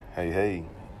Hey,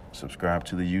 subscribe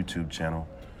to the YouTube channel.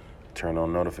 Turn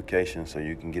on notifications so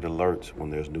you can get alerts when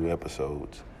there's new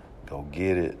episodes. Go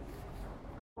get it.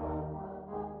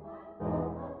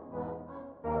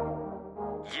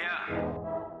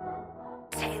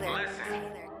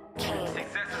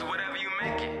 Success is whatever you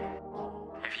make it.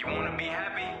 If you want to be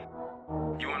happy,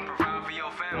 you want to provide for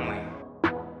your family.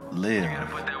 Live. You gotta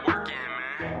put that work in,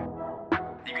 man.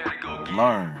 You gotta go get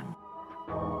Learn.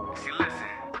 it. See,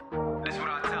 listen, this is what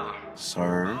I tell them.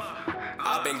 Serve.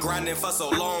 I've been grinding for so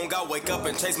long, I wake up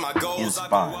and chase my goals.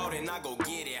 Inspire.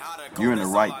 You're in the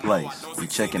right place. You're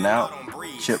checking out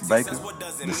Chip Baker,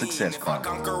 The Success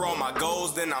Chronicles. Conquer all my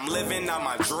goals, then I'm living out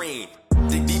my dream.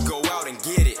 Dig deep, go out and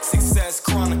get it. Success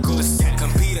Chronicles.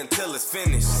 Compete until it's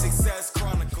finished. Success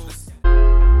Chronicles.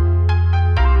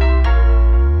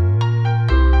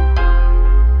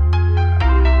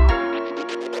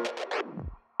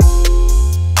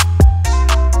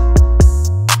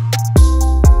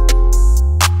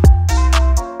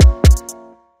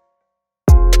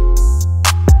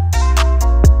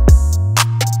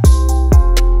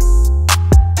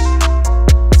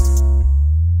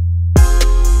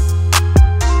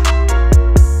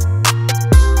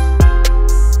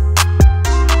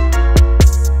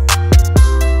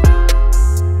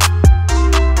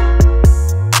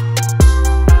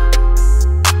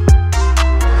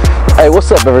 Hey,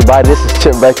 what's up, everybody? This is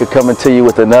Chip Baker coming to you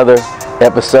with another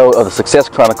episode of the Success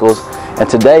Chronicles. And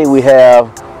today we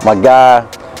have my guy,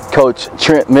 Coach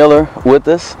Trent Miller, with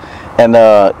us. And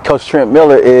Coach Trent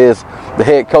Miller is the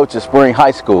head coach of Spring High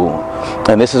School.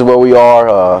 And this is where we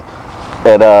are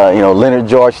at Leonard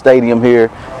George Stadium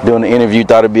here doing the interview.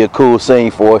 Thought it'd be a cool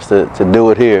scene for us to do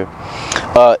it here.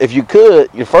 If you could,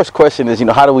 your first question is,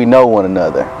 how do we know one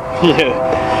another?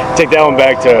 Yeah. Take that one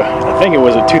back to, I think it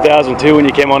was 2002 when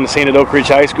you came on the scene at Oak Ridge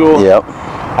High School. Yep.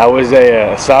 I was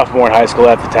a sophomore in high school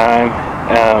at the time,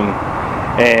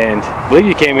 and I believe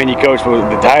you came in, you coached with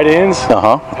the tight ends.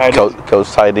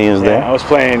 Coach tight ends there. I was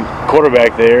playing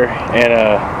quarterback there, and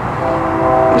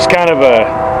it was kind of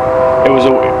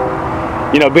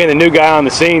being the new guy on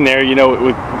the scene there,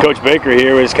 with Coach Baker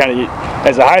here, was kind of,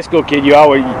 as a high school kid, you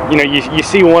always, you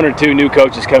see one or two new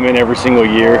coaches come in every single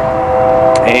year.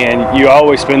 And you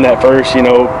always spend that first,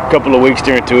 couple of weeks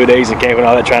during two-a-days and camp and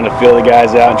all that, trying to feel the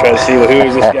guys out and try to see who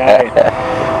is this guy.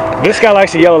 This guy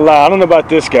likes to yell a lot. I don't know about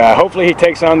this guy. Hopefully he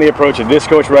takes on the approach of this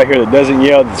coach right here that doesn't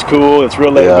yell, that's cool, that's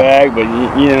real laid back. But,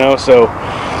 so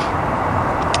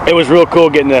it was real cool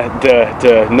getting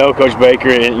to know Coach Baker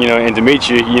and to meet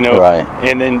you, Right.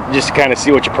 And then just to kind of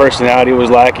see what your personality was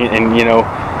like and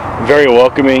very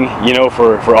welcoming,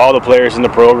 for all the players in the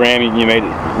program. You made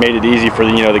it easy for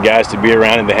the guys to be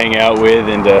around and to hang out with,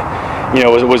 and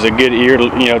it was a good ear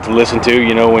to listen to,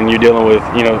 when you're dealing with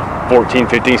 14,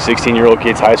 15, 16-year-old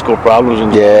kids' high school problems.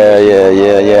 And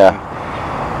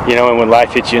and when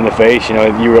life hits you in the face, you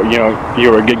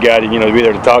were a good guy to be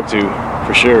there to talk to,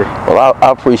 for sure. Well,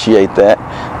 I appreciate that.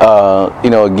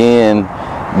 Again,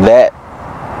 that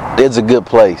it's a good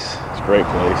place. Great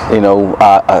place.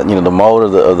 The mode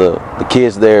of the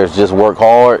kids there is just work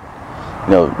hard,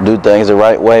 do things the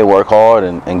right way, work hard,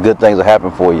 and good things will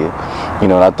happen for you.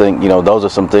 And I think, those are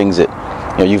some things that,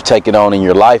 you've taken on in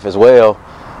your life as well,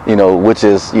 which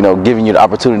is, giving you the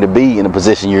opportunity to be in the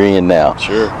position you're in now.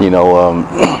 Sure.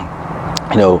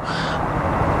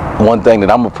 One thing that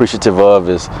I'm appreciative of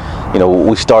is,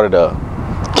 we started a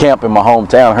camp in my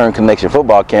hometown, Hearn Connection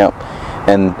Football Camp.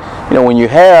 And, when you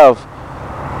have,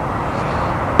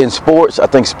 in sports, I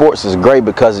think sports is great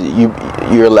because you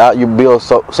build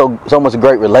so much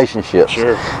great relationships.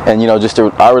 Sure. And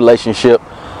our relationship,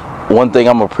 one thing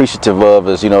I'm appreciative of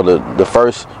is the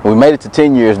first, we made it to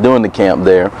 10 years doing the camp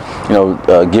there,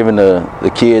 giving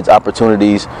the kids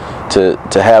opportunities to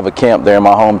have a camp there in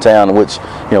my hometown, which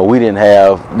we didn't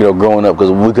have growing up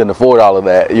because we couldn't afford all of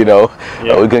that. We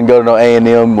couldn't go to no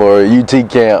A&M or UT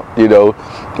camp,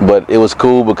 but it was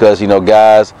cool because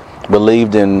guys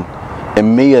believed in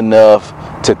me enough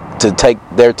to take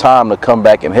their time to come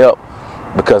back and help,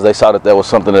 because they saw that was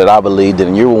something that I believed in,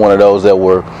 and you were one of those that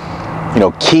were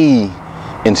key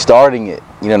in starting it.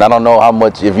 And I don't know how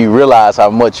much, if you realize how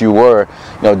much you were,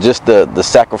 just the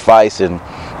sacrifice, and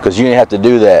because you didn't have to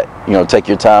do that, take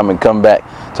your time and come back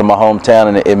to my hometown,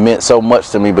 and it meant so much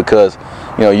to me because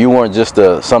you weren't just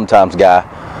a sometimes guy.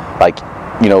 Like,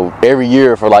 every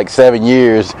year for like 7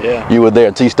 years, you were there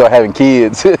until you start having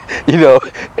kids, and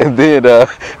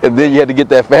then you had to get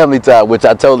that family time, which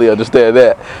I totally understand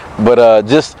that. But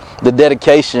just the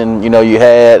dedication, you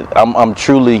had, I'm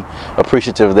truly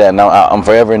appreciative of that, and I'm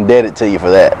forever indebted to you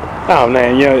for that. Oh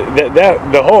man,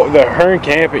 the Hearn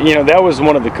camp, that was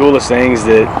one of the coolest things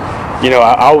that you know,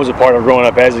 I was a part of growing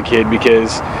up as a kid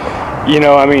because, you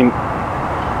know, I mean,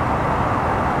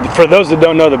 for those that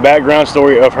don't know the background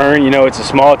story of Hearne, you know, it's a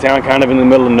small town kind of in the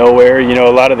middle of nowhere. You know,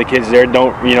 a lot of the kids there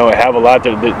don't, you know, have a lot.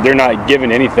 They're not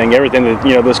given anything. Everything that,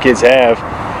 you know, those kids have,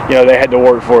 you know, they had to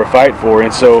work for or fight for.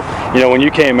 And so, you know, when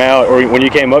you came out or when you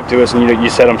came up to us and, you know, you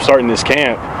said, I'm starting this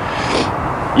camp,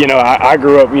 you know, I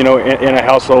grew up, you know, in a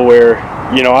household where,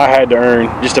 you know, I had to earn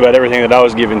just about everything that I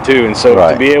was given too. And so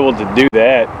to be able to do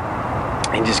that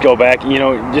and just go back, you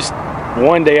know, just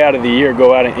one day out of the year,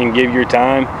 go out and give your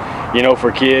time, you know,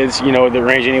 for kids, you know, that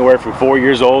range anywhere from 4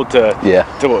 years old to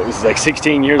what was like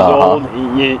 16 years old,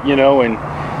 you know, and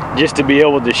just to be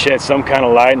able to shed some kind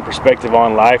of light and perspective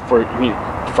on life for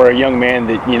a young man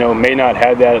that, you know, may not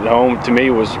have that at home, to me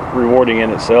was rewarding in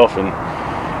itself. And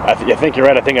I think you're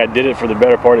right. I think I did it for the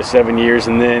better part of 7 years.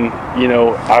 And then, you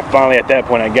know, I finally, at that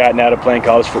point, I gotten out of playing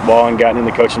college football and gotten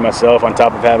into coaching myself on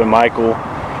top of having Michael,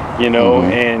 you know,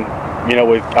 and, you know,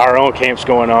 with our own camps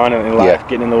going on and life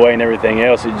getting in the way and everything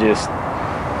else, it just,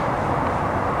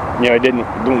 you know, it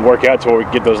didn't work out till we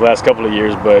get those last couple of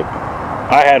years. But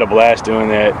I had a blast doing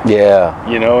that. Yeah.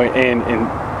 You know, and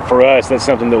for us, that's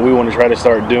something that we want to try to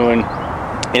start doing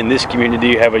in this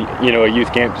community. Have a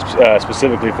youth camp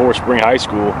specifically for Spring High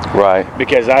School, right?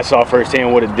 Because I saw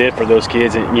firsthand what it did for those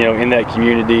kids, and, you know, in that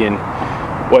community, and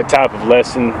what type of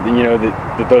lesson, you know,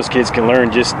 that those kids can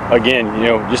learn. Just again, you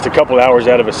know, just a couple hours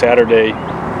out of a Saturday,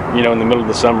 you know, in the middle of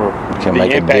the summer, can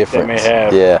make a difference.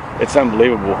 That may have, it's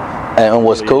unbelievable. And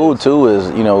what's cool too is,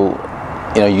 you know,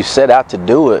 you set out to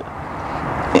do it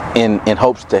in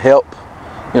hopes to help,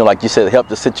 you know, like you said, help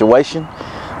the situation,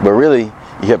 but really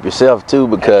you help yourself too,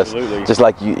 because just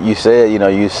like you said, you know,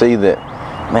 you see that,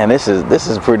 man, this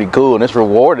is pretty cool, and it's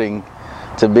rewarding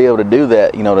to be able to do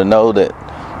that, you know, to know that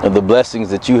the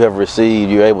blessings that you have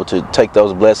received, you're able to take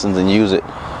those blessings and use it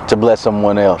to bless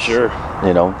someone else. Sure.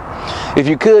 You know, if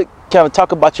you could kind of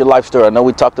talk about your life story. I know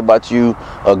we talked about you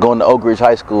going to Oak Ridge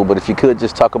High School, but if you could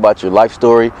just talk about your life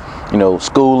story, you know,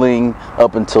 schooling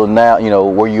up until now, you know,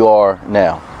 where you are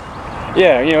now.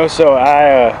 Yeah, you know, so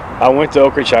I went to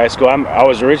Oak Ridge High School. I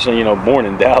was originally, you know, born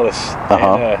in Dallas.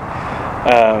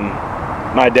 And,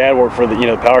 my dad worked for the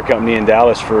power company in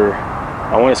Dallas for,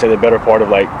 I want to say, the better part of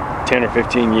like 10 or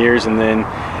 15 years, and then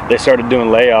they started doing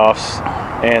layoffs.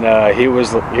 And he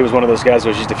was one of those guys that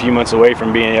was just a few months away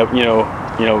from being, you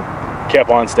know, kept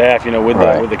on staff, you know, with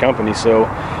the company. So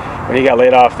when he got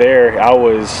laid off there, I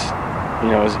was,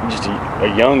 you know, just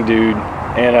a young dude,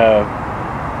 and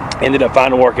ended up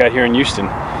finding work out here in Houston.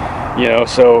 You know,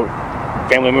 so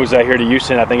family moves out here to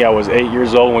Houston. I think I was 8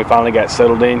 years old when we finally got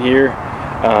settled in here.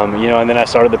 You know, and then I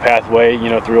started the pathway, you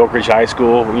know, through Oak Ridge High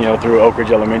School, you know, through Oak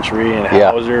Ridge Elementary and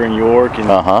Hauser and York and,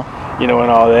 you know, and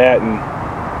all that.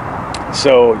 And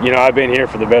so, you know, I've been here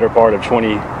for the better part of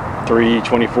 23,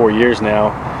 24 years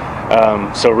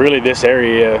now. So really this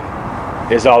area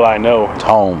is all I know. It's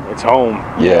home. It's home,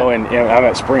 you know, and I'm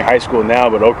at Spring High School now,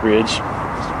 but Oak Ridge,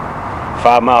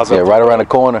 5 miles up. Yeah, right around the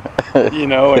corner. You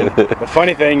know, and the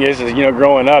funny thing is, you know,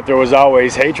 growing up, there was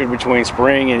always hatred between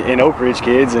Spring and Oak Ridge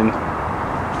kids, and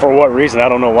for what reason, I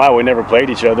don't know why. We never played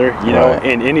each other, you know,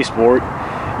 in any sport.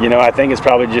 You know, I think it's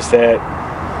probably just that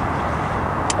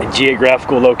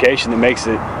geographical location that makes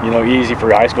it, you know, easy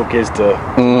for high school kids to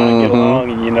get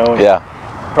along, and, you know, and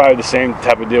probably the same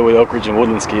type of deal with Oak Ridge and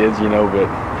Woodlands kids, you know,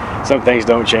 but some things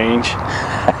don't change.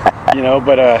 You know,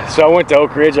 but so I went to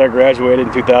Oak Ridge. I graduated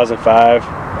in 2005.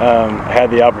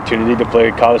 Had the opportunity to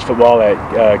play college football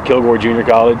at Kilgore Junior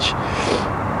College,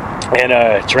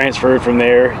 and transferred from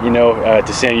there, you know,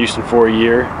 to Sam Houston for a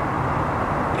year,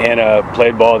 and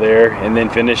played ball there, and then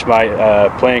finished my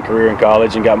playing career in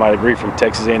college and got my degree from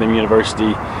Texas A&M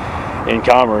University in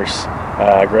commerce.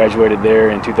 I graduated there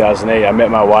in 2008. I met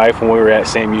my wife when we were at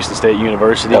Sam Houston State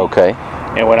University. Okay.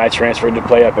 And when I transferred to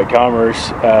play up at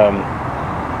Commerce,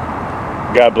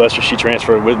 God bless her, she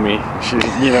transferred with me. She,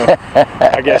 you know,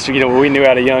 I guess, you know, we knew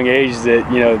at a young age that,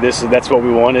 you know, that's what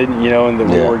we wanted, you know, and that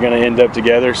we were going to end up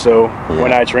together. So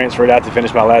when I transferred out to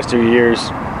finish my last 2 years,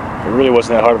 it really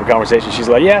wasn't that hard of a conversation. She's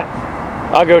like, yeah,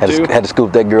 I'll go too. Had to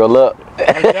scoop that girl up.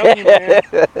 I'm telling you, man,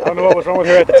 I don't know what was wrong with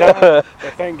her at the time, but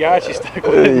thank God she stuck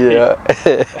with me.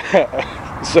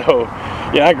 So,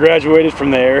 yeah, I graduated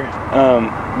from there,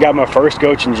 got my first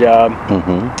coaching job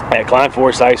at Klein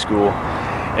Forest High School.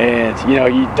 And, you know,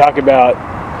 you talk about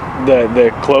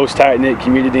the close, tight-knit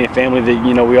community and family that,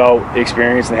 you know, we all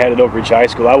experienced and had at Oak Ridge High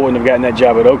School. I wouldn't have gotten that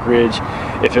job at Oak Ridge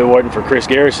if it wasn't for Chris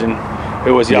Garrison,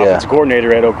 who was the offensive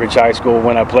coordinator at Oak Ridge High School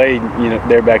when I played, you know,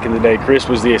 there back in the day. Chris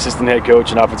was the assistant head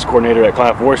coach and offensive coordinator at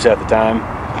Klein Forest at the time.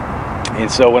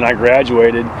 And so when I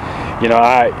graduated, you know,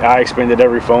 I expended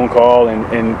every phone call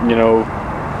and you know,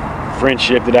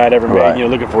 friendship that I'd ever made, Right. you know,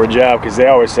 looking for a job, because they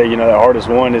always say, you know,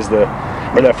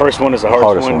 that first one is the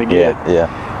hardest one to get.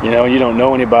 Yeah. You know, you don't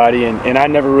know anybody, and I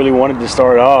never really wanted to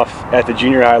start off at the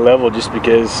junior high level just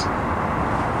because,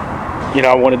 you know,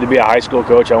 I wanted to be a high school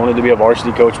coach. I wanted to be a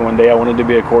varsity coach one day. I wanted to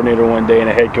be a coordinator one day and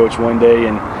a head coach one day.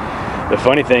 And the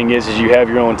funny thing is you have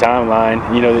your own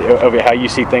timeline, you know, of how you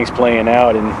see things playing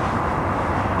out, and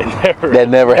That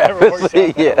never happens. works out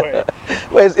that way.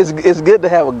 Well, it's good to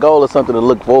have a goal or something to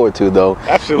look forward to, though.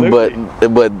 Absolutely.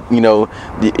 But you know,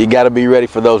 you got to be ready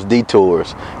for those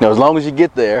detours. You know, as long as you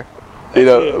get there, you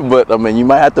know. That's it. But I mean, you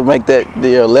might have to make that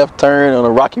left turn on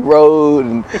a rocky road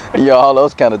and you know, all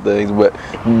those kind of things. But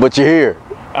you're here.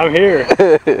 I'm here.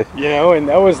 You know, and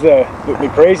that was the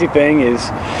crazy thing is,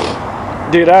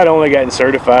 dude, I'd only gotten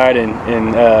certified in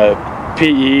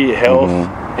PE, health,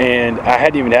 and I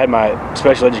hadn't even had my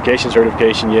special education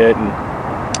certification yet. And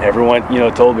everyone, you know,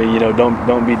 told me, you know,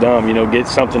 don't be dumb, you know, get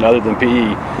something other than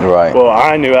PE. Right. Well,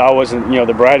 I knew I wasn't, you know,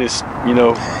 the brightest, you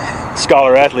know,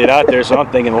 scholar athlete out there, so I'm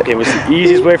thinking, okay, what's the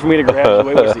easiest way for me to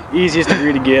graduate? What's the easiest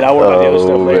degree to get? I'll work on the other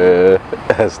stuff later.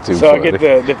 Man. That's too So funny. I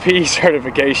get the PE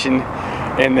certification,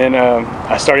 and then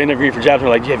I started interviewing for jobs. They're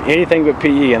like, do you have anything but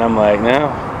PE? And I'm like, no,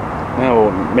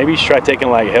 well, maybe you should try taking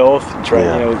like health, try,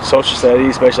 Yeah. you know, social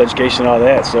studies, special education, all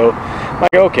that. So I'm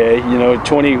like, okay, you know,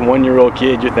 21-year-old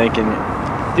kid, you're thinking,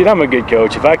 dude, I'm a good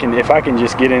coach. If I can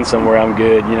just get in somewhere, I'm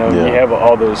good. You know, Yeah. you have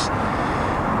all those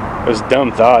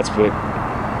dumb thoughts, but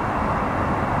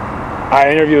I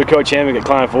interviewed with Coach Hammock at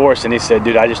Klein Forest, and he said,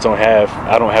 dude, I don't have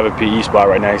a PE spot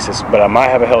right now. He says, but I might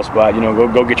have a health spot, you know,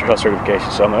 go get your health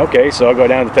certification. So I'm like, okay. So I'll go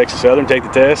down to Texas Southern, take the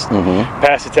test,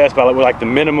 pass the test by like the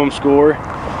minimum score.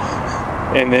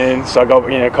 And then, so I go,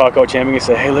 you know, call Coach Hammock and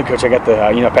say, hey, look, Coach, I got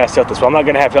the, you know, passed health test. Well, I'm not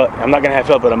going to have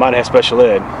health, but I might have special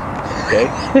ed. Okay.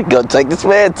 Go take the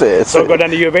SPED test. So I go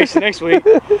down to U of H the next week,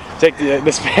 take the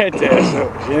SPED test,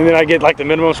 and then I get like the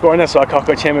minimum score on that. So I call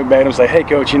Coach Hammock back and I'm like, hey,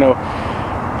 Coach, you know,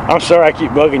 I'm sorry I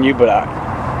keep bugging you, but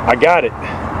I got it.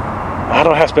 I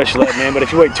don't have special ed, man, but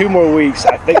if you wait 2 more weeks,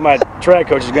 I think my track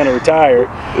coach is going to retire.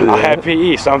 I'll have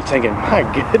PE. So I'm thinking, my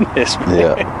goodness, man.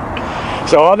 Yeah.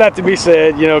 So all that to be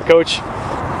said, you know, Coach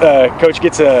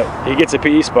gets a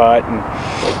PE spot, and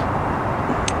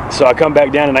so I come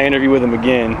back down and I interview with him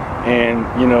again, and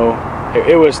you know,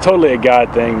 it was totally a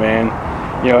God thing, man.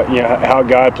 You know how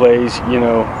God plays, you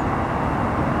know,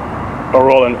 a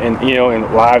role in you know, in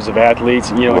lives of athletes,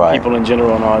 you know, Right. and people in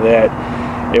general and all that.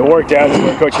 It worked out to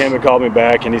where Coach Hammock called me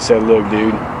back and he said, look,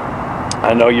 dude,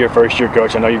 I know you're a first-year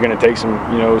coach. I know you're going to take some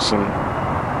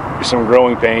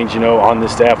growing pains, you know, on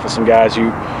this staff with some guys who,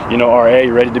 you know, are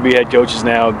A, ready to be head coaches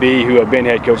now, B, who have been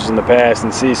head coaches in the past,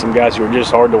 and C, some guys who are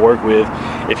just hard to work with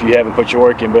if you haven't put your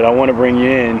work in. But I want to bring you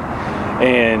in,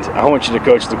 and I want you to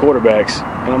coach the quarterbacks.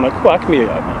 And I'm like, well, I can be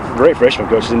a great freshman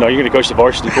coach. He said, no, you're going to coach the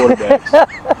varsity quarterbacks.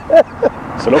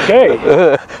 I said,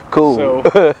 okay. Cool.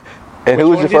 So, and who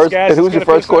was which your one of these first? guys And who is was your gonna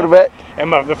first piss off? quarterback?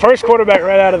 And the first quarterback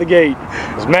right out of the gate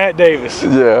was Matt Davis.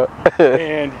 Yeah.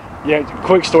 And yeah,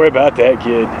 quick story about that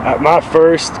kid. My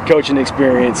first coaching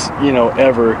experience, you know,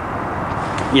 ever,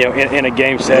 you know, in a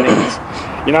game setting.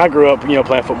 You know, I grew up, you know,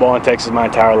 playing football in Texas my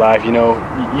entire life. You know,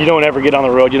 you don't ever get on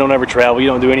the road. You don't ever travel. You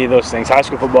don't do any of those things. High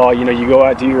school football, you know, you go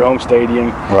out to your home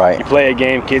stadium. Right. You play a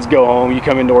game. Kids go home. You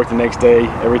come into work the next day.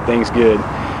 Everything's good.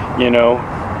 You know,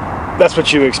 that's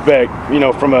what you expect. You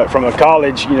know, from a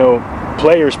college, you know,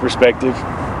 player's perspective.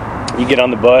 You get on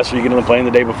the bus or you get on the plane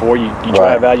the day before, you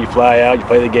drive out, you fly out, you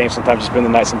play the game, sometimes you spend the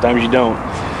night, sometimes you don't.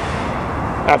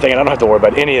 I'm thinking I don't have to worry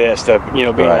about any of that stuff, you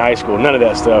know, being in high school, none of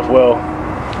that stuff. Well,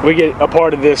 we get a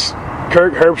part of this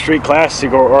Kirk Herbstreit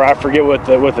Classic, or I forget what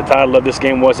the title of this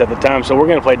game was at the time. So we're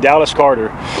going to play Dallas Carter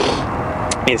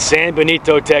in San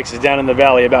Benito, Texas, down in the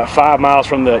valley, about 5 miles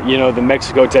from the, you know, the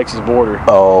Mexico-Texas border.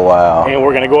 Oh, wow. And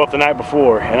we're going to go up the night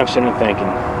before, and I'm sitting there thinking,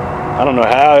 I don't know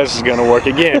how this is going to work.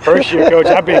 Again, first year coach,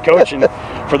 I've been coaching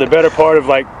for the better part of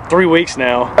like 3 weeks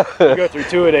now. We go through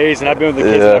 2 days, and I've been with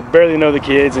the kids, and I barely know the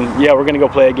kids. And yeah, we're going to go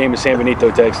play a game in San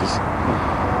Benito, Texas.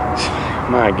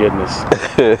 My goodness.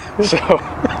 So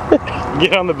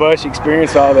get on the bus, you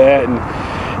experience all that,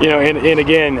 and you know, and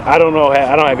again, I don't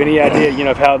have any idea, you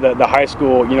know, of how the high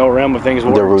school, you know, realm of things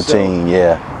work. The routine,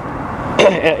 yeah.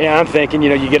 And I'm thinking, you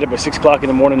know, you get up at 6 o'clock in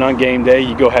the morning on game day,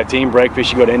 you go have team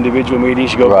breakfast, you go to individual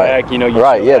meetings, you go back, you know, you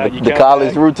the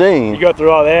college routine. You go through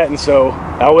all that, and so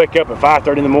I wake up at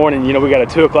 5:30 in the morning. You know, we got a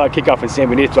 2 o'clock kickoff in San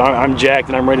Benito. So I'm jacked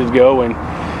and I'm ready to go, and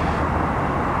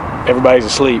everybody's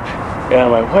asleep. And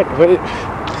I'm like,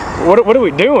 what are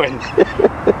we doing?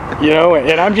 You know,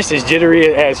 and I'm just as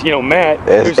jittery as, you know, Matt,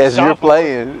 who's As you're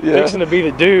playing. Yeah. fixing to be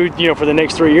the dude, you know, for the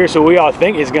next 3 years. So we all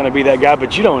think he's going to be that guy,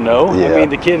 but you don't know. Yeah. I mean,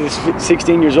 the kid is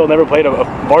 16 years old, never played a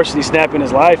varsity snap in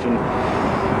his life, and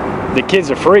the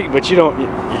kid's a freak, but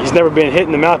he's never been hit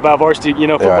in the mouth by a varsity, you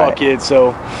know, football Right. kid.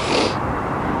 So,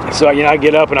 you know, I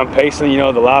get up and I'm pacing, you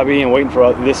know, the lobby and waiting for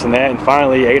all this and that. And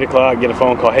finally, 8 o'clock, get a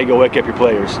phone call, hey, go wake up your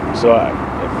players. So,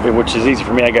 which is easy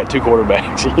for me. I got 2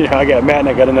 quarterbacks. You know, I got Matt and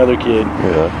I got another kid.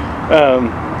 Yeah.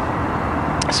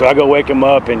 So I go wake them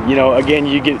up, and, you know, again,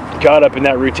 you get caught up in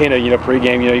that routine of, you know,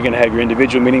 pregame, you know, you're going to have your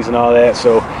individual meetings and all that.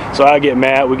 So I get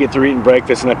Matt, we get through eating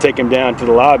breakfast, and I take him down to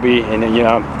the lobby, and then, you know,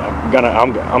 I'm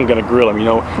gonna grill him, you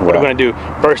know, what are we going to do?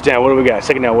 First down, what do we got?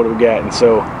 Second down, what do we got? And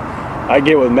so I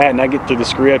get with Matt, and I get through the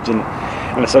script, and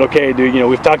I said, okay, dude, you know,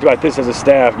 we've talked about this as a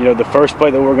staff. You know, the first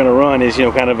play that we're going to run is, you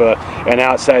know, kind of an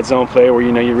outside zone play where,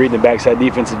 you know, you're reading the backside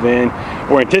defensive end.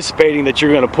 We're anticipating that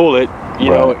you're going to pull it, you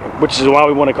know, which is why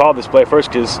we want to call this play first,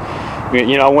 because,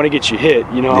 you know, I want to get you hit.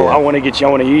 You know, I want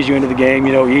to ease you into the game,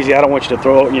 you know, easy. I don't want you to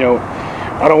throw, you know,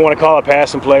 I don't want to call a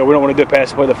passing play. We don't want to do a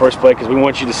passing play the first play because we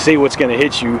want you to see what's going to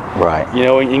hit you. Right. You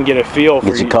know, and get a feel for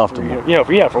Get you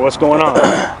comfortable. For what's going on.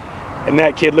 And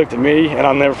that kid looked at me, and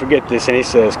I'll never forget this, and he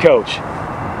says, Coach,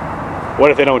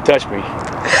 what if they don't touch me? And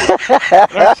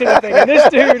I'm sitting there thinking, this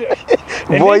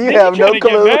dude, Boy, you have no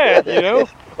clue. Get mad, you know?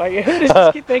 Like, who does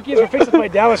this kid think he is? We're fixing to play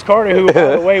Dallas Carter, who,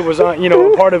 by the way, was on, you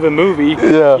know, part of a movie,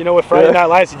 you know, with Friday Night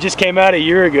Lights. It just came out a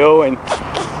year ago, and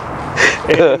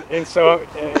so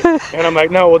I'm like,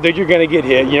 no, well, dude, you're gonna get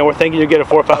hit. You know, we're thinking you'll get a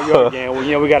 4 or 5 yard gain. Well,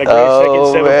 you know, we got a great second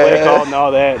 7 play call and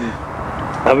all that, and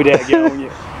I'll be that, you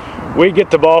know, we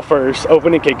get the ball first,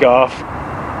 opening kickoff.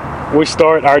 We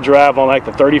start our drive on like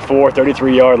the 34,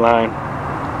 33 yard line.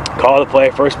 Call the play,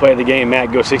 first play of the game.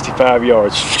 Matt goes 65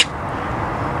 yards.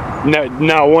 No,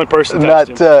 not one person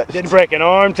touched him. Didn't break an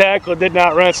arm tackle, did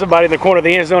not run somebody in the corner of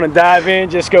the end zone and dive in,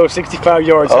 just go 65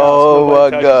 yards. Oh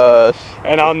my gosh.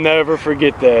 And I'll never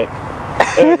forget that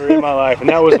ever in my life. And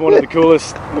that was one of the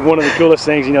coolest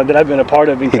things, you know, that I've been a part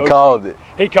of in coaching. He called it.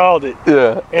 He called it.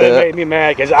 Yeah. And it made me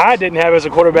mad because I didn't have, as a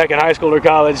quarterback in high school or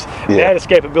college, that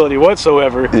escapability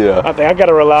whatsoever. Yeah. I think I got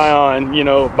to rely on, you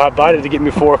know, my body to get me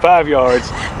 4 or 5 yards.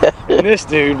 And this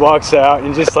dude walks out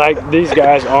and just like these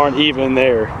guys aren't even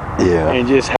there. Yeah. And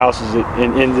just houses it,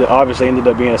 and obviously ended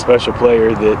up being a special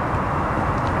player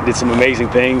that did some amazing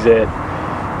things at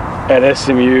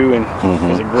SMU, and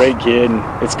was a great kid. And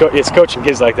it's coaching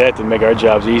kids like that to make our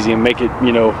jobs easy and make it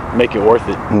worth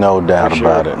it. No doubt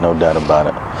about it. No doubt about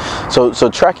it. So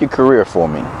track your career for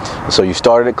me. So you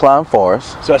started at Klein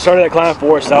Forest. So I started at Klein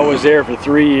Forest. I was there for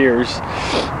 3 years,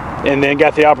 and then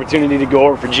got the opportunity to go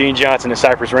over for Gene Johnson at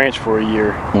Cypress Ranch for a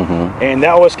year. And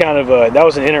that was kind of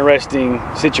an interesting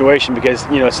situation because,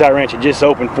 you know, Cypress Ranch had just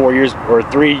opened 4 years or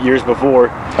 3 years before.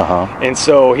 And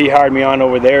so he hired me on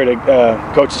over there to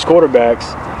coach his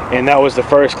quarterbacks. And that was the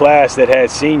first class that had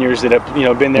seniors that have, you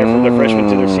know, been there from their freshman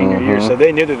to their senior year. So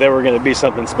they knew that they were going to be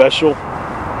something special.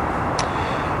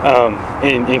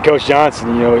 And Coach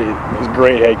Johnson, you know, was a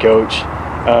great head coach.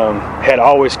 Had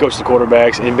always coached the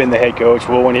quarterbacks and been the head coach.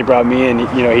 Well, when he brought me in,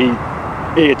 you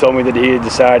know, he had told me that he had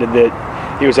decided that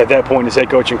he was at that point in his head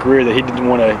coaching career that he didn't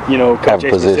want to, you know, coach a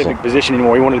specific position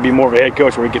anymore. He wanted to be more of a head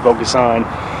coach where he could focus on,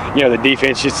 you know, the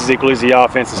defense just as equally as the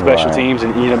offense and special teams,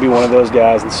 and, you know, be one of those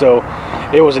guys. And so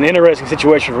it was an interesting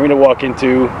situation for me to walk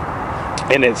into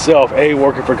in itself.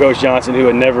 Working for Coach Johnson, who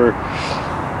had never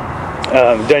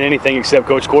done anything except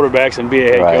coach quarterbacks and be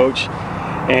a head coach.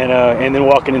 And then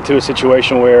walking into a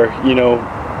situation where, you know,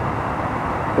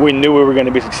 we knew we were going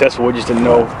to be successful. We just didn't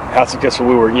know how successful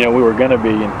we were going to be.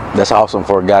 And that's awesome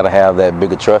for a guy to have that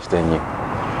big a trust in you.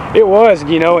 It was,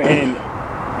 you know, and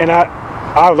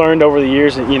I learned over the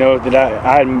years that, you know, that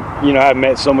I've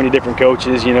met so many different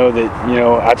coaches, you know, that, you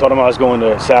know, I told them I was going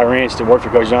to Cypress Ranch to work for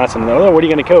Coach Johnson. And they're like, oh, what are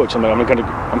you going to coach? I'm like,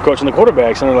 I'm coaching the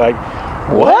quarterbacks. And they're like,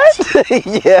 what?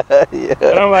 Yeah.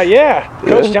 And I'm like,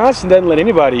 Coach Johnson doesn't let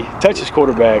anybody touch his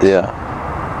quarterbacks. Yeah.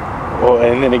 Well,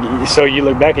 and then so you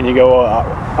look back and you go, well,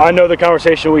 I know the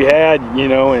conversation we had, you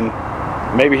know, and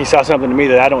maybe he saw something to me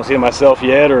that I don't see in myself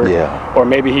yet, or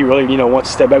maybe he really, you know, wants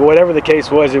to step back. Whatever the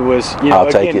case was, it was, you know,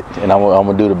 I'll take it, and I'm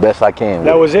gonna do the best I can.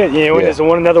 That was it, you know. And it's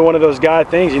another one of those God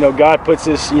things, you know. God puts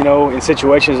us, you know, in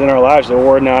situations in our lives that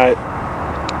we're not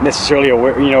necessarily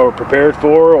aware, you know, prepared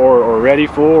for or ready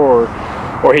for,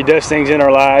 or He does things in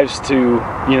our lives to,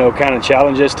 you know, kind of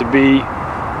challenge us to be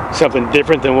something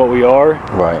different than what we are.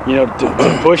 Right. You know,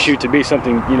 to push you to be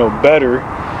something, you know, better,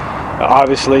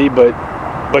 obviously, but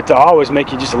to always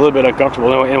make you just a little bit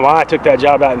uncomfortable. And why I took that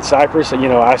job out in Cypress, you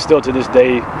know, I still to this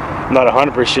day I'm not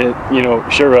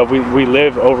 100% sure of. We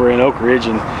live over in Oak Ridge,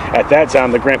 and at that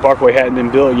time the Grant Parkway hadn't been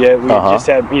built yet. We just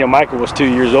had, Michael was 2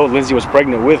 years old. Lindsay was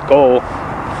pregnant with Cole.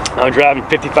 I'm driving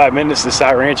 55 minutes to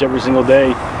Cy Ranch every single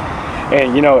day.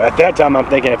 And, at that time, I'm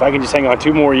thinking if I can just hang on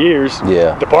 2 more years,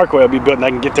 the Parkway will be built and I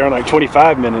can get there in like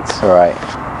 25 minutes. Right.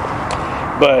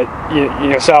 But,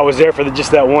 so I was there for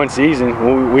just that one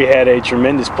season. We had a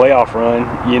tremendous playoff run,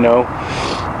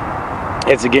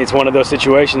 It's one of those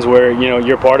situations where,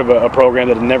 you're part of a program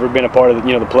that had never been a part of,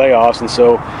 the playoffs. And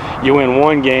so you win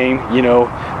one game,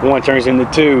 one turns into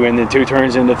 2, and then 2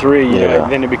 turns into 3.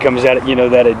 And then it becomes that,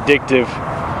 that addictive,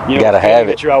 gotta have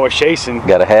it. That you're always chasing.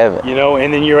 Gotta have it.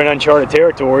 And then you're in uncharted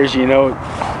territories,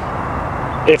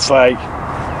 it's like,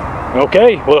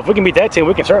 okay, well, if we can beat that team,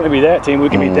 we can certainly beat that team. We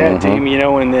can beat that team,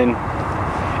 and then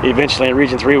eventually in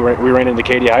Region 3, we ran into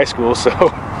Katy High School, so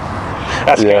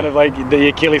that's kind of like the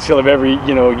Achilles heel of every,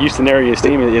 Houston area's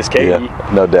team is Katy.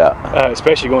 Yeah, no doubt.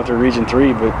 Especially going through Region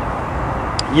 3, but,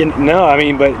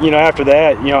 after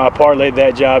that, I parlayed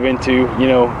that job into,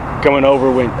 coming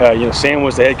over when Sam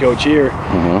was the head coach here.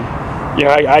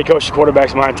 I coached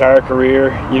quarterbacks my entire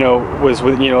career. Was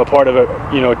with a part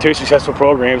of 2 successful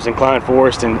programs in Klein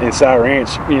Forest and Cy Ranch.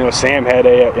 Sam had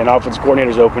an offensive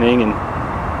coordinator's opening and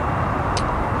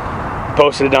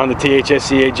posted it on the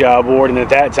THSCA job board. And at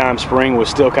that time, spring was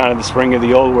still kind of the spring of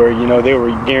the old, where they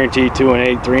were guaranteed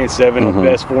 2-8, 3-7, the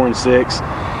best 4-6.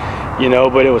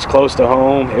 But it was close to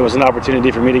home. It was an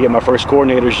opportunity for me to get my first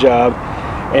coordinator's job,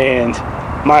 and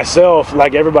myself,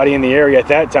 like everybody in the area at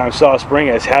that time, saw spring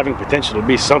as having potential to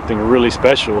be something really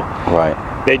special. Right.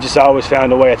 They just always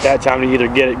found a way at that time to either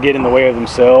get in the way of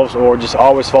themselves or just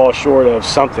always fall short of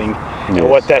something. Yes. And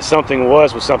what that something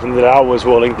was something that I was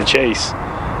willing to chase,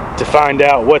 to find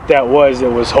out what that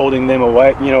was holding them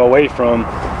away from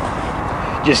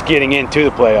just getting into the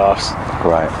playoffs.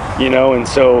 Right. And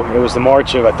so it was the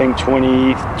March of, I think,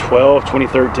 2012,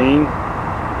 2013.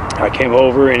 I came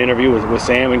over and interviewed with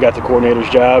Sam and got the coordinator's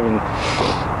job, and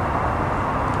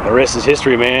the rest is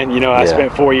history, man. I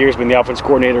spent 4 years being the offense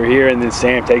coordinator here, and then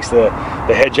Sam takes the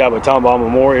head job at Tomball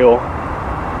Memorial,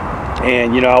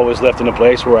 and I was left in a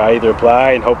place where I either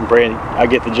apply and hope and pray I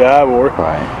get the job, or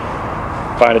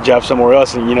find a job somewhere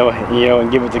else and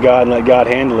and give it to God and let God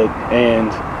handle it.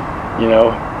 And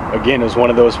again, it was one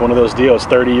of those deals.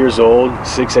 30 years old,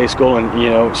 6A school,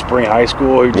 and Spring High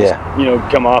School, who just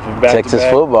come off of back-to-back Texas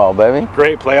football, baby.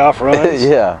 Great playoff runs.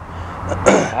 Yeah.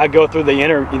 I go through the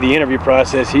interview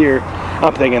process here.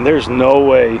 I'm thinking, there's no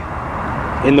way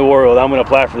in the world I'm going to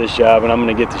apply for this job and I'm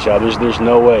going to get the job. There's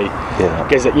no way. Yeah.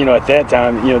 Because at that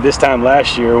time, this time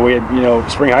last year, we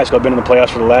had Spring High School had been in the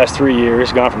playoffs for the last 3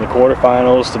 years, gone from the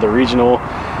quarterfinals to the regional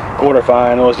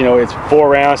quarterfinals. It's 4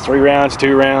 rounds, 3 rounds,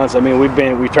 2 rounds.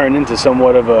 We've turned into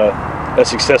somewhat of a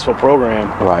successful program.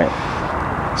 Right.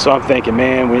 So I'm thinking,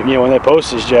 man, when they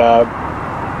post this job,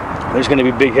 there's going to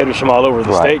be big hitters from all over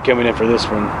the state coming in for this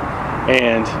one,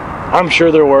 and I'm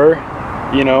sure there were.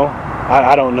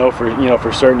 I don't know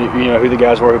for certain who the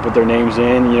guys were who put their names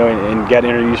in, and got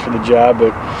interviews for the job,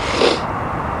 but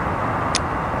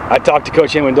I talked to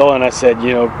Coach Amendola and I said,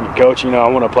 Coach, I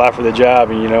want to apply for the job,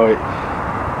 and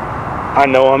I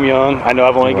know I'm young. I know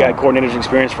I've only got coordinator's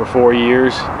experience for 4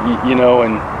 years,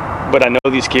 but I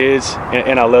know these kids,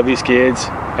 and I love these kids,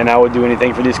 and I would do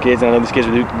anything for these kids, and I know these kids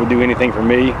would do anything for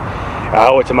me. I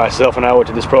owe it to myself, and I owe it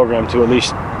to this program to at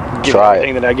least give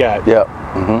everything that I got. Yep.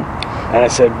 And I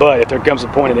said, but if there comes a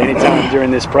point at any time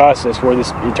during this process where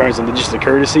it turns into just a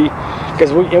courtesy,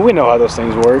 because we know how those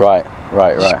things work. Right.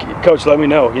 Just, Coach, let me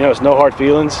know. It's no hard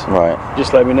feelings. Right.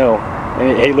 Just let me know.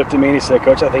 And he looked at me and he said,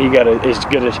 Coach, I think you got as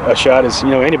good a shot as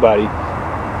anybody.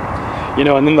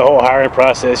 And then the whole hiring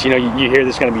process. You hear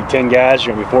there's going to be 10 guys, there's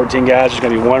going to be 14 guys, there's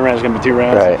going to be 1 round, there's going to be 2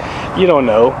 rounds. Right. You don't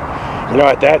know.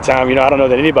 At that time, I don't know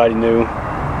that anybody knew.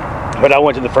 But I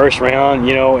went to the first round, and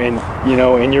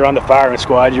you're on the firing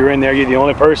squad. You're in there. You're the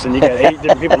only person. You got 8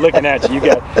 different people looking at you. You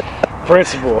got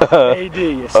principal, AD,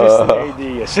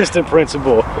 assistant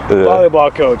principal,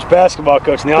 volleyball coach, basketball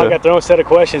coach, and they all got their own set of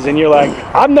questions. And you're like,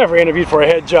 I've never interviewed for a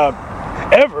head job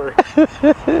ever.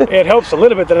 It helps a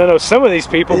little bit that I know some of these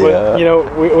people, but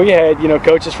we had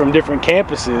coaches from different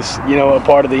campuses, a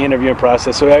part of the interviewing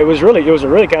process. So it was a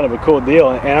really kind of a cool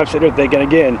deal. And I'm sitting there thinking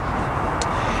again,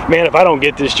 man, if I don't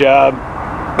get this job,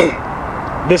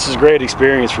 this is a great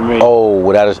experience for me. Oh,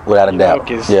 without a doubt.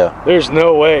 There's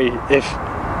no way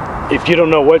if you don't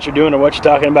know what you're doing or what you're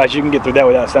talking about, you can get through that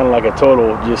without sounding like a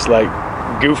total just like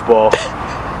goofball.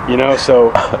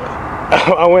 So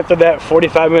I went through that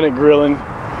 45-minute grilling,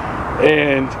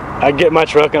 and I get my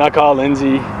truck and I call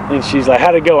Lindsay, And she's like,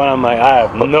 how'd it go? And I'm like, I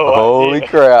have no idea. Holy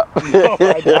crap. No,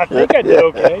 I think I did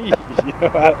okay.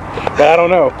 But I don't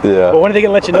know. Yeah. But when are they going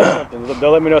to let you know something?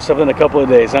 They'll let me know something in a couple of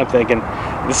days. I'm thinking,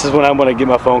 this is when I'm going to get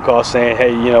my phone call saying,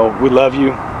 hey, we love you.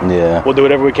 Yeah. We'll do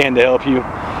whatever we can to help you,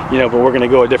 but we're going to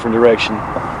go a different direction.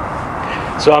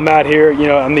 So I'm out here,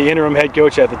 I'm the interim head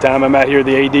coach at the time. I'm out here,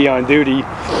 the AD on duty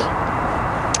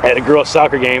at a girls'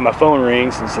 soccer game. My phone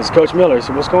rings and says, Coach Miller. I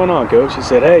said, what's going on, Coach? He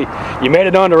said, hey, you made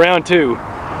it on to round 2.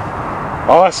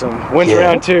 Awesome. When's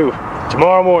round 2?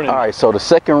 Tomorrow morning. All right, so the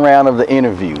second round of the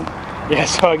interview. Yeah,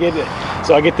 so I get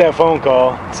that phone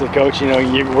call. I said, Coach,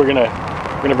 we're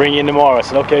gonna bring you in tomorrow. I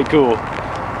said, okay, cool.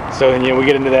 So then we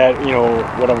get into that.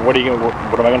 What am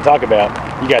I gonna talk about?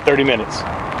 You got 30 minutes.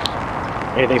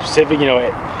 Anything specific?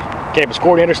 Campus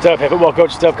coordinator stuff, head football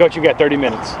coach stuff. Coach, you got 30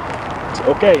 minutes. I said,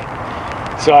 okay.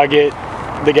 So I get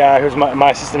the guy who's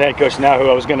my assistant head coach now, who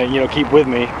I was gonna keep with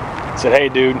me. Said, hey,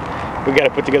 dude, we got to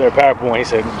put together a PowerPoint. He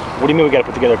said, what do you mean we got to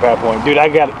put together a PowerPoint? Dude, I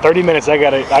got 30 minutes. I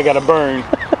got to burn,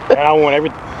 and I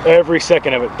want every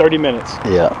second of it. 30 minutes.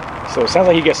 Yeah. So it sounds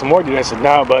like you got some more to do. I said,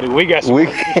 nah, buddy, we got some more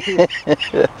to do.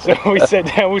 So we sat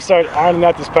down, we started ironing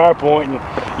out this PowerPoint, and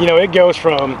it goes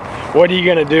from what are you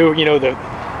gonna do?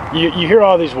 You hear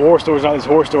all these war stories, all these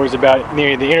horror stories about the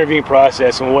interviewing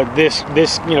process and what this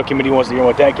committee wants to hear,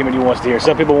 what that committee wants to hear.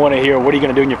 Some people want to hear, what are you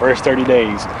going to do in your first 30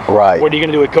 days? Right. What are you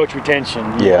going to do with coach retention?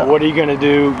 Yeah. What are you going to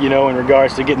do, in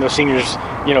regards to getting those seniors,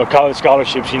 college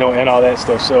scholarships, and all that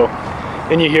stuff. So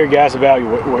then you hear guys about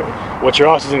what your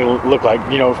offseason going to look like.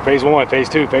 Phase 1, phase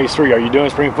 2, phase 3. Are you doing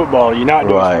spring football? Are you not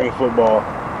doing spring football?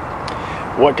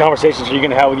 What conversations are you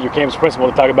going to have with your campus principal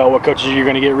to talk about what coaches you're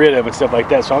going to get rid of and stuff like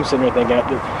that? So I'm sitting there thinking,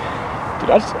 dude,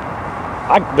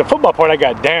 the football part I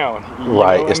got down.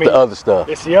 Right, it's the other stuff.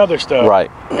 It's the other stuff. Right.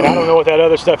 And I don't know what that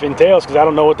other stuff entails because I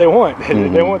don't know what they want.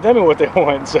 Mm-hmm. They want them and what they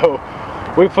want. So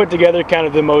we put together kind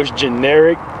of the most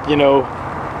generic,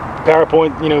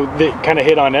 PowerPoint, that kind of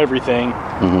hit on everything.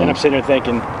 Mm-hmm. And I'm sitting there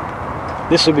thinking,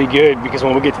 this would be good because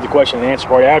when we get to the question and answer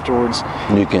part afterwards,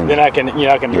 I can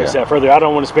address that further. I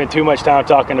don't want to spend too much time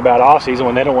talking about off season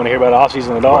when they don't want to hear about off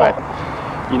season at all. Right.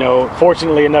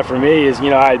 Fortunately enough for me is,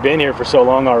 I had been here for so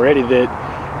long already that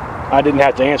I didn't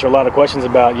have to answer a lot of questions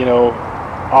about,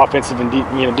 offensive and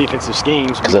defensive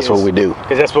schemes. Because that's what we do.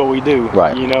 Because that's what we do.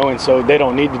 Right. And so they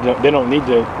don't need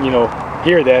to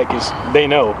hear that because they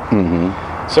know. Mm-hmm.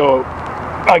 So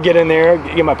I get in there,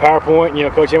 get my PowerPoint.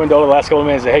 Coach Amendola, the last couple of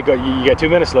minutes, said, hey, Coach, you got 2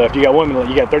 minutes left. You got 1 minute.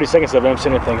 You got 30 seconds left. And I'm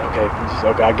sitting there thinking, okay,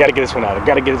 I got to get this one out. I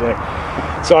got to get this in.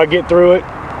 So I get through it.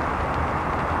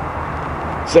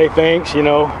 Say thanks,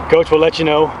 Coach will let you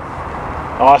know.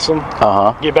 Awesome.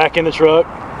 Get back in the truck.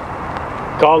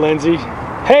 Call Lindsay.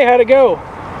 Hey, how'd it go?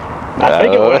 I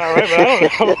think it went all right, but I don't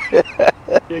know.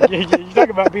 You talk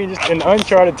about being just in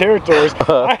uncharted territories.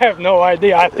 I have no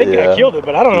idea. I think I killed it,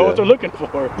 but I don't know what they're looking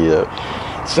for. Yeah.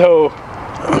 So,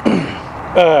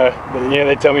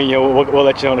 they tell me, we'll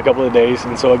let you know in a couple of days.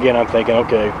 And so again, I'm thinking,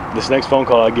 okay, this next phone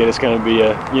call I get is going to be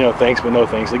a, thanks but no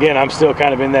thanks. Again, I'm still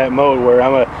kind of in that mode where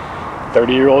I'm a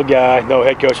 30-year-old guy, no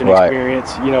head coaching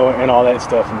experience, and all that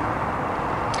stuff.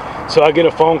 And so I get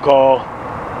a phone call.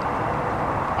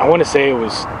 I want to say it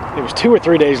was 2 or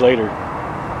 3 days later.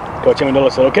 Coach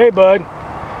Amendola said, okay, bud,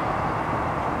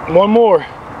 one more.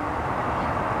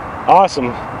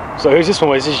 Awesome. So who's this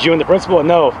one? Is this you and the principal?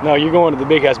 No, you're going to the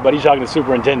big house, buddy. You're talking to the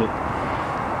superintendent.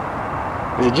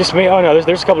 Is it just me? Oh, no,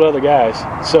 there's a couple of other guys.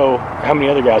 So how many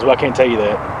other guys? Well, I can't tell you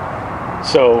that.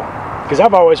 So, because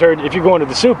I've always heard if you're going to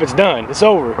the soup, it's done. It's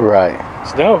over. Right.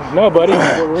 So, no, buddy.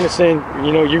 We're going to send,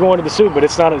 you're going to the soup, but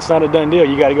it's not a done deal.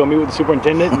 You got to go meet with the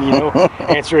superintendent and,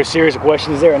 answer a series of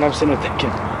questions there. And I'm sitting there thinking,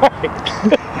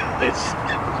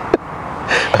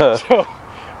 so,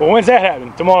 well, when's that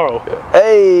happening? Tomorrow.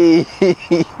 Hey.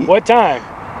 What time?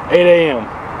 8 a.m.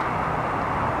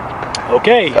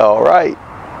 Okay. All right.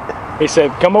 He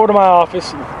said, come over to my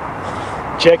office,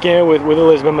 check in with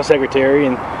Elizabeth, my secretary,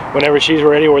 and whenever she's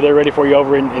ready or they're ready for you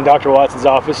over in Dr. Watson's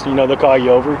office, they'll call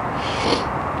you over.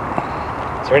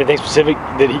 Is there anything specific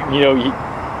that,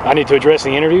 I need to address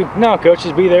in the interview? No, coach,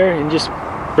 just be there and just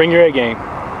bring your A game.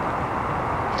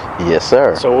 Yes,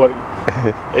 sir. So what,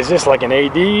 is this like an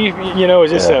AD?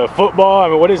 Is this a football? I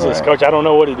mean, what is this, coach? I don't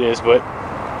know what it is, but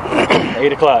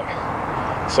 8 o'clock.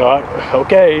 So,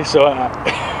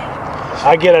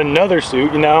 I get another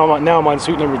suit. Now I'm on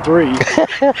suit number 3.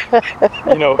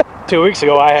 2 weeks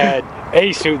ago I had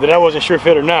a suit that I wasn't sure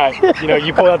fit or not.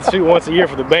 You pull out the suit once a year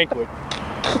for the banquet.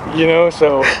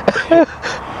 So.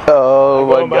 Oh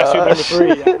my gosh. Suit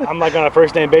number 3. I'm like on a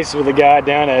first name basis with a guy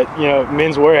down at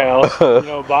Men's Warehouse.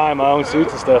 Buying my own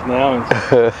suits and stuff now. And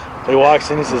he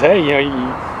walks in and says, "Hey,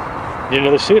 need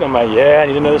another suit? I'm like, yeah, I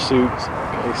need another suit.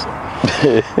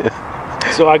 Okay,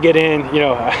 so I get in,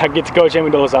 I get to Coach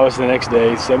Amendola's office the next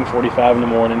day, 7:45 in the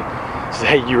morning. He says,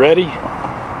 hey, you ready?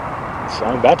 So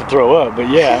I'm about to throw up, but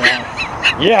yeah,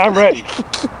 I'm ready.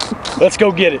 Let's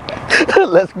go get it.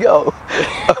 Let's go.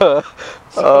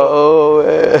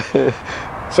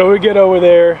 So we get over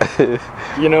there,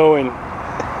 and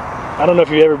I don't know if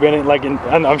you've ever been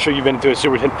I'm sure you've been to a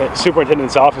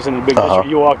superintendent's office in the big district.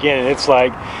 You walk in and it's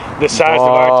like the size of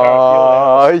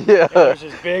our entire field house. Yeah. And there's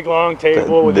this big long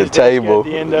table with the this desk table at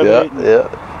the end of it.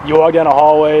 Yeah. You walk down a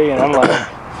hallway and I'm like,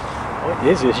 what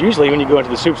is this? Usually when you go into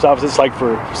the super's office, it's like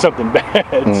for something bad.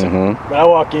 Mm-hmm. But I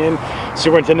walk in,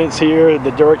 superintendent's here,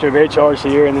 the director of HR is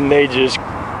here, and then they just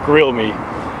grill me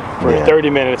for 30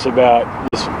 minutes about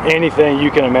just anything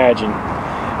you can imagine.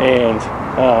 And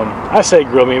I say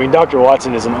grill me. I mean, Dr.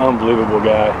 Watson is an unbelievable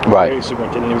guy. Right. Great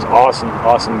superintendent. He was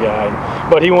awesome guy.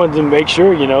 But he wanted to make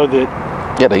sure, that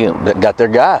they got their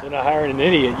guy. they're not hiring an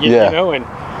idiot. You know, and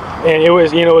it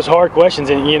was, it was hard questions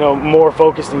and, more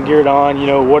focused and geared on,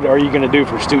 what are you going to do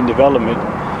for student development?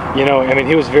 I mean,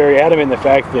 he was very adamant in the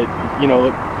fact that,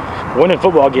 winning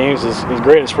football games is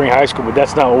great at Spring High School, but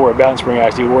that's not what we're about in Spring High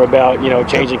School. We're about,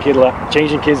 changing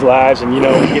kids' lives and,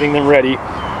 getting them ready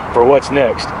for what's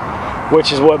next,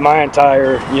 which is what my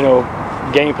entire,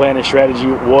 game plan and strategy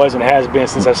was and has been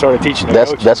since I started teaching.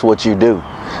 That's what you do,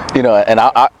 and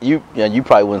you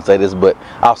probably wouldn't say this, but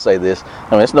I'll say this. I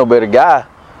mean, there's no better guy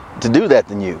to do that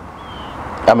than you.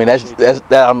 I mean,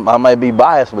 I might be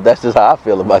biased, but that's just how I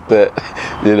feel about that.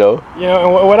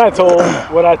 And what I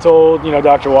told,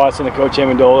 Dr. Watson and Coach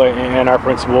Amendola and our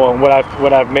principal, and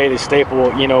what I've made a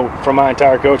staple, for my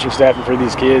entire coaching staff and for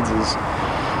these kids is,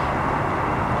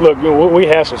 look, we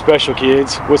have some special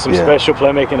kids with some special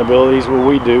playmaking abilities. What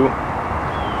we do,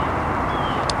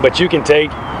 but you can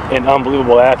take an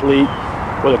unbelievable athlete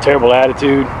with a terrible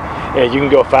attitude. Yeah, you can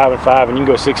go 5-5 and you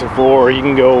can go 6-4, or you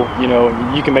can go,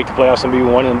 you can make the playoffs and be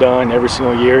one and done every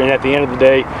single year. And at the end of the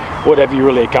day, what have you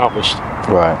really accomplished?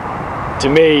 Right. To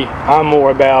me, I'm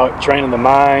more about training the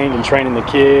mind and training the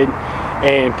kid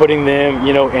and putting them,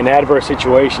 in adverse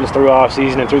situations through off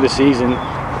season and through the season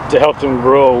to help them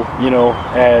grow,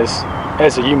 as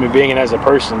a human being and as a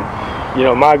person.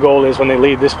 My goal is when they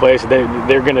leave this place,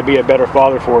 they're going to be a better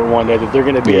father for it one day, that they're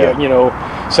going to be,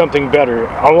 something better.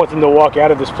 I want them to walk out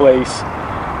of this place,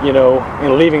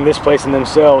 and leaving this place in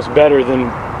themselves better than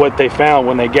what they found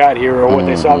when they got here or what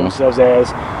they saw themselves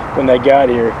as when they got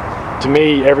here. To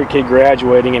me, every kid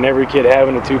graduating and every kid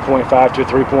having a 2.5 to a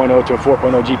 3.0 to a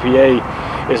 4.0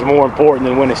 GPA is more important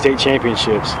than winning state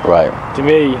championships. Right. To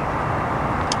me,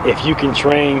 if you can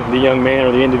train the young man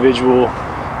or the individual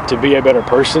to be a better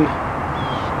person,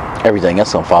 everything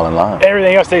else will fall in line.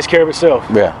 Everything else takes care of itself.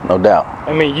 Yeah, no doubt.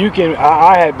 I mean,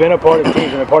 I have been a part of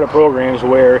teams and a part of programs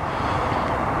where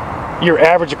you're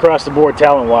average across the board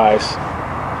talent-wise,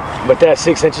 but that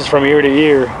 6 inches from ear to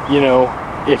ear,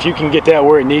 if you can get that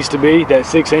where it needs to be, that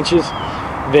 6 inches,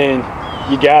 then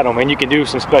you got them, and you can do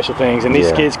some special things, and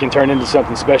these kids can turn into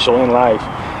something special in life.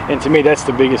 And to me, that's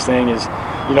the biggest thing is,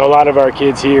 a lot of our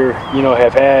kids here,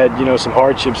 have had, some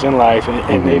hardships in life,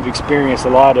 and they've experienced a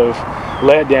lot of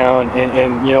letdown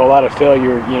and a lot of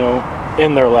failure,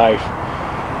 in their life.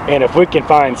 And if we can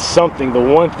find something, the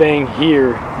one thing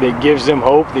here that gives them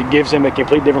hope, that gives them a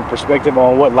complete different perspective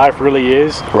on what life really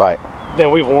is, right,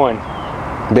 then we've won.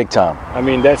 Big time. I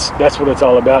mean, that's what it's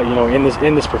all about, in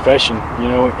this profession,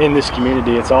 in this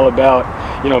community. It's all about,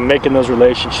 making those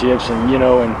relationships and,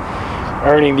 and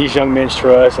earning these young men's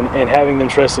trust and having them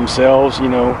trust themselves,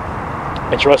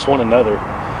 and trust one another.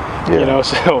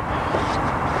 So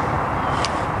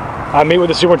I meet with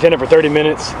the superintendent for 30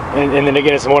 minutes, and then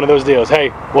again, it's one of those deals.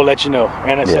 Hey, we'll let you know.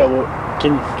 And I said, well,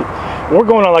 we're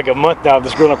going on like a month now of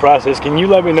this grilling process. Can you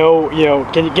let me know,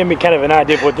 can you give me kind of an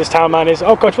idea of what this timeline is?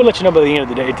 Oh, Coach, we'll let you know by the end of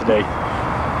the day today.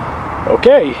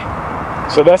 Okay.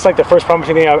 So that's like the first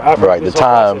promising thing I've heard. Right, the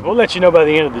time. Process. We'll let you know by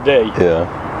the end of the day.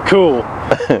 Yeah. Cool.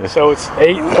 So it's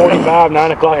 8:45,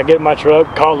 9 o'clock. I get in my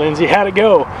truck, call Lindsay. How'd it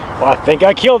go? Well, I think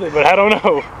I killed it, but I don't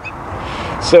know.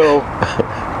 So...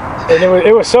 And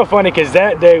it was so funny because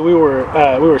that day we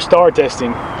were star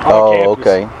testing on campus.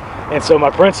 Okay. And so my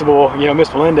principal, Miss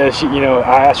Melinda, she,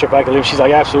 I asked her if I could leave. She's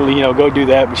like, absolutely, go do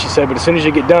that. But she said, but as soon as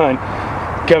you get done,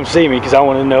 come see me because I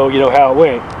want to know, how it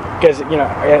went. Because,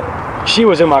 she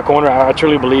was in my corner. I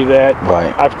truly believe that.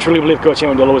 Right. I truly believe Coach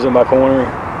Amendola was in my corner.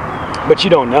 But you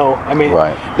don't know. I mean,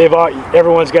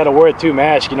 everyone's got to wear a 2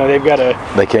 mask. They've got to.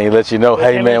 They can't let you know.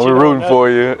 Hey, man, we're rooting for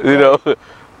you.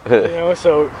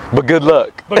 So. But good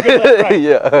luck. Right.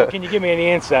 Yeah. Can you give me any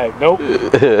insight? Nope.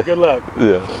 Good luck.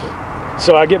 Yeah.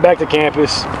 So I get back to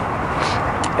campus,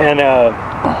 And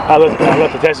I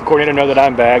let the testing coordinator know that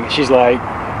I'm back. She's like,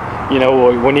 you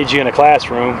know, we need you in a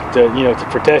classroom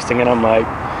for testing. And I'm like,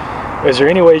 is there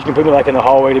any way you can put me like in the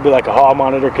hallway to be like a hall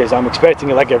monitor? Because I'm expecting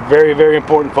like a very, very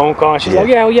important phone call. And she's like,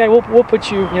 yeah, we'll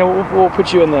put you, we'll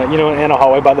put you in the, in a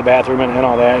hallway by the bathroom and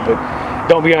all that, but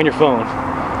don't be on your phone.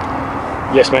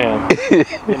 Yes, ma'am.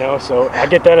 So I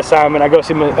get that assignment. I go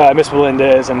see Miss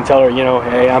Melendez and tell her,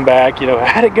 hey, I'm back.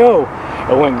 How'd it go?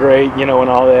 It went great, and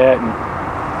all that.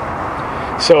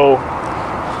 And so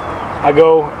I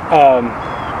go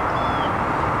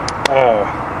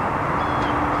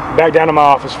back down to my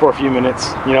office for a few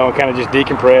minutes, kind of just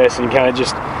decompress and kind of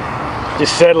just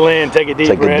settle in, take a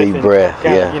deep breath,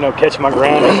 and catch my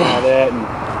ground and all that.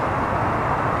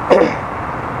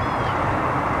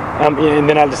 And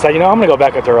then I decide, I'm gonna go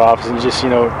back up to her office and just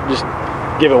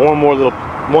give it one little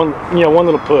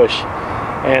push.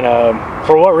 And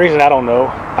for what reason, I don't know.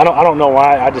 I don't know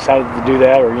why I decided to do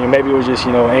that, or maybe it was just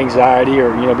anxiety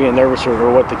or being nervous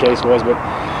or what the case was. But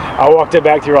I walked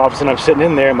back to your office and I'm sitting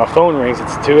in there and my phone rings.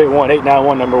 It's a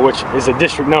 281-891 number, which is a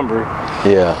district number.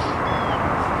 Yeah.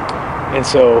 And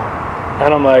so,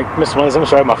 and I'm like, Miss Melendez, I'm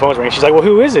sorry, my phone's ringing. She's like, well,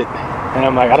 who is it? And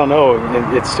I'm like, I don't know.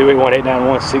 It's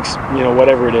 281-891-6,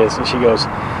 whatever it is. And she goes,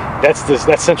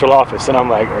 that's central office. And I'm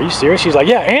like, are you serious? She's like,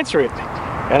 yeah, answer it.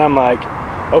 And I'm like,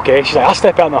 okay. She's like, I'll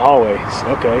step out in the hallway.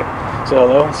 Okay. So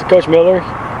hello, it's Coach Miller.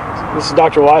 This is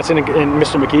Dr. Watson and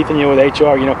Mr. McKeithen, with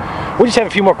HR. We just have a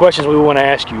few more questions we want to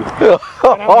ask you. And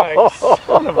I'm like,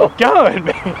 son of a gun,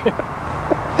 man.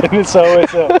 And so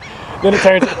it's then it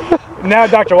turns. Now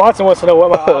Dr. Watson wants to know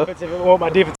what my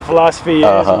defensive philosophy is,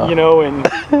 and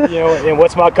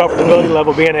what's my comfortability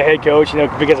level being a head coach,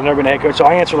 because I've never been a head coach. So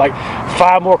I answer like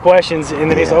 5 more questions, and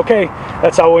then he's like, okay,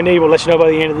 that's all we need. We'll let you know by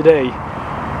the end of the day.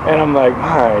 And I'm like,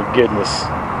 my goodness.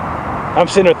 I'm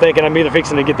sitting there thinking I'm either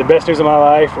fixing to get the best news of my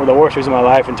life or the worst news of my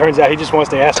life, and turns out he just wants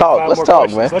to ask 5 more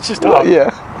questions. Man. Let's just talk.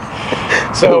 Yeah.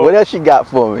 So what else you got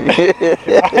for me? I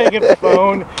hang up the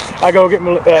phone. I go get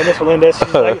Miss Melendez.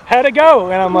 She's like, how'd it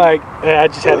go? And I'm like, I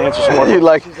just had to answer some more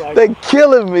questions. You're like, they're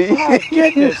killing me. My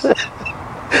goodness.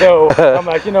 So I'm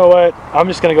like, you know what? I'm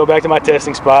just gonna go back to my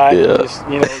testing spot. And just,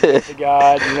 get to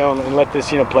God, and let this,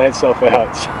 play itself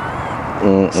out.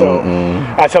 So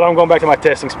I tell her I'm going back to my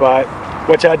testing spot,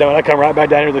 which I don't. I come right back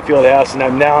down here to the field house,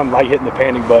 and now I'm like hitting the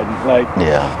panic button. Like,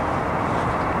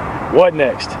 what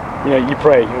next? You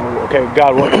pray. Okay,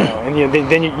 God, what now? And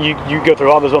then you go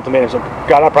through all those ultimatums. Like,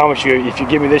 God, I promise you, if you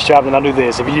give me this job, then I'll do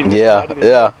this. If you do this, I'll do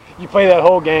this. You play that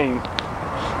whole game.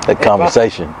 That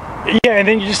conversation. And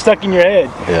then you're just stuck in your head.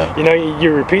 Yeah.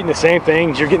 You're repeating the same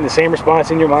things. You're getting the same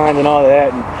response in your mind and all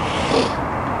that.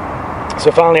 And so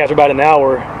finally, after about an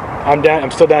hour, I'm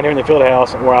still down here in the field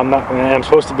house where I'm not, and I'm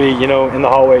supposed to be, in the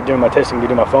hallway doing my testing,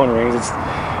 doing my phone rings. It's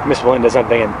Miss Melendez. I'm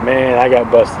thinking, man, I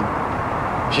got busted.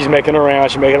 She's making her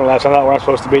rounds. She's making her laps. I'm not where I'm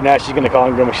supposed to be. Now she's going to call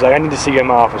and grab me. She's like, I need to see you in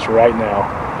my office right now.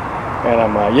 And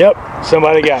I'm like, yep,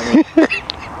 somebody got me.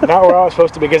 Not where I was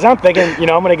supposed to be. Because I'm thinking,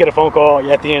 I'm going to get a phone call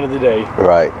at the end of the day.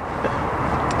 Right.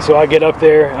 So I get up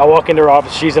there. I walk into her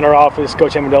office. She's in her office.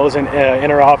 Coach Amendola's in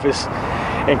her office.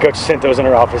 And Coach Cinto's in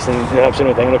her office. And I'm sitting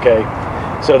there thinking, okay.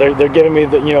 So they're giving me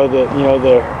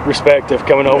the respect of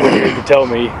coming over here to tell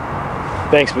me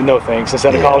thanks but no thanks,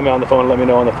 instead of calling me on the phone and let me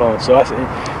know on the phone. So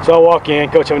I walk in.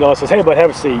 Coach Amendola says, hey bud, have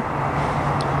a seat.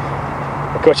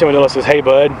 And Coach Amendola says, hey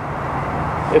bud,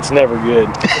 it's never good.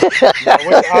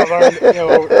 Which I've learned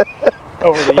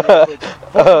over the years,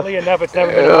 but fortunately enough, it's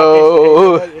never been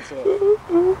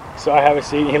so I have a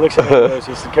seat, and he looks at me and goes,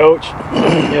 he said, Coach,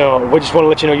 we just want to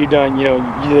let you know you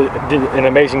did an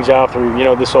amazing job through,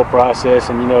 this whole process,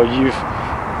 and,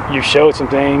 you've showed some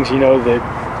things, that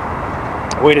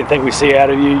we didn't think we'd see out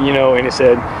of you, and he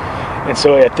said, and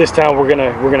so at this time we're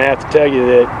gonna have to tell you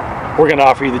that we're gonna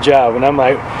offer you the job. And I'm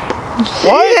like,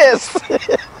 what? Yes.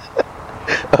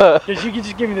 Because you can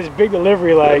just give me this big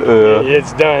delivery like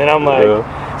it's done, and I'm like,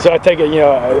 so I take it,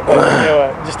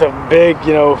 just a big,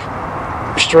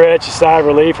 stretch, a sigh of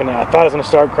relief, and I thought I was gonna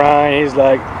start crying. He's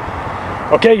like,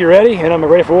 okay, you ready? And I'm like,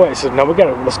 ready for what? He said, no,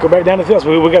 let's go back down to the field.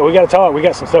 So we got to talk. We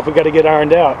got some stuff we got to get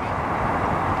ironed out.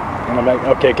 And I'm like,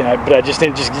 okay, but I just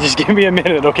give me a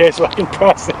minute, okay, so I can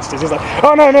process this. He's like,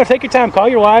 oh no, take your time. Call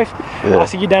your wife. I'll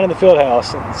see you down in the field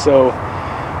house. And so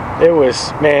it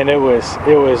was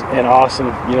an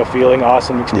awesome, feeling,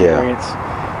 awesome experience.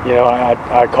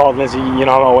 I called Lindsay, on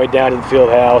my way down to the field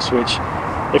house, which,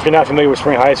 if you're not familiar with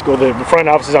Spring High School, the front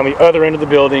office is on the other end of the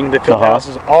building. The field house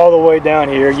is all the way down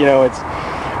here. It's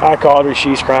I called her,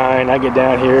 she's crying. I get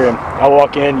down here and I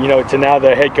walk in, to now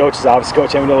the head coach's office.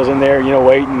 Coach Emmendale is in there,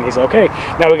 waiting. He's like, okay,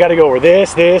 now we got to go over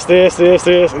this. There's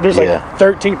like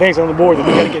 13 things on the board that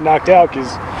we got to get knocked out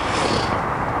because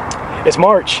it's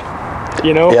March,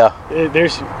 Yeah.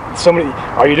 There's so many.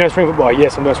 Are you doing spring football?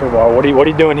 Yes, I'm doing spring football. What are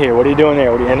you doing here? What are you doing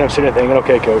there? And I'm sitting there thinking,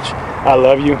 okay, coach, I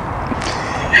love you.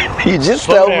 You just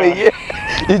told me.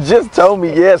 You just told me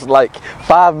yes like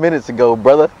 5 minutes ago,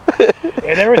 brother.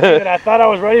 And everything that I thought I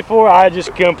was ready for, I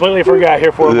just completely forgot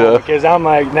here for a moment because I'm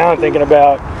like, now I'm thinking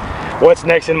about what's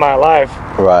next in my life.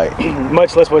 Right.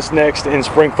 Much less what's next in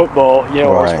spring football,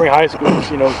 or spring high school,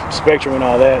 spectrum and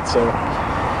all that. So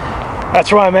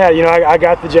that's where I'm at. I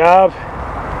got the job.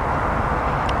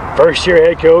 First year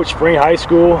head coach, spring high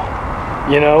school,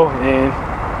 and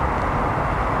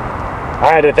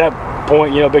I had at that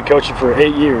point, been coaching for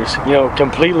 8 years,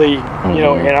 completely, in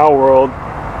our world,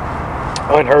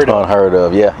 unheard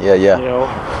of. Yeah.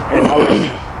 And I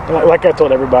was, like I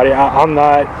told everybody, I'm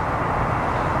not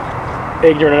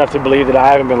ignorant enough to believe that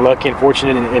I haven't been lucky and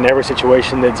fortunate in every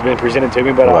situation that's been presented to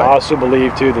me, but I also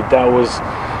believe too that was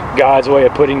God's way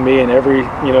of putting me in every,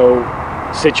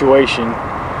 situation,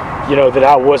 that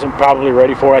I wasn't probably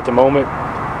ready for at the moment,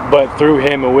 but through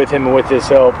Him and with His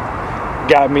help,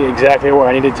 got me exactly where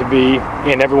I needed to be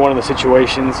in every one of the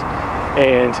situations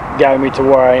and got me to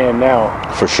where I am now.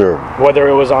 For sure. Whether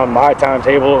it was on my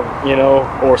timetable,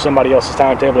 or somebody else's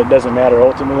timetable, it doesn't matter.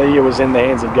 Ultimately, it was in the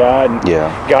hands of God. And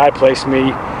God placed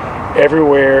me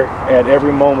everywhere at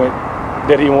every moment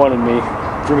that He wanted me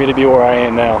for me to be where I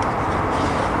am now.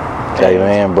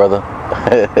 Amen, brother.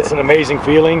 It's an amazing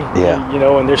feeling.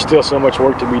 And there's still so much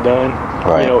work to be done,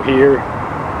 here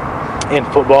in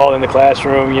football, in the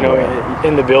classroom,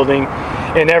 in the building,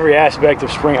 in every aspect of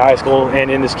spring high school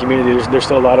and in this community. There's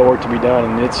still a lot of work to be done,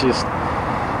 and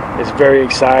it's very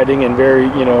exciting and very,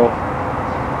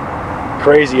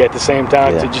 crazy at the same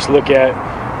time to just look at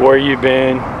where you've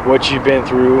been, what you've been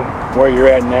through, where you're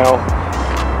at now,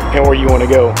 and where you want to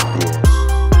go.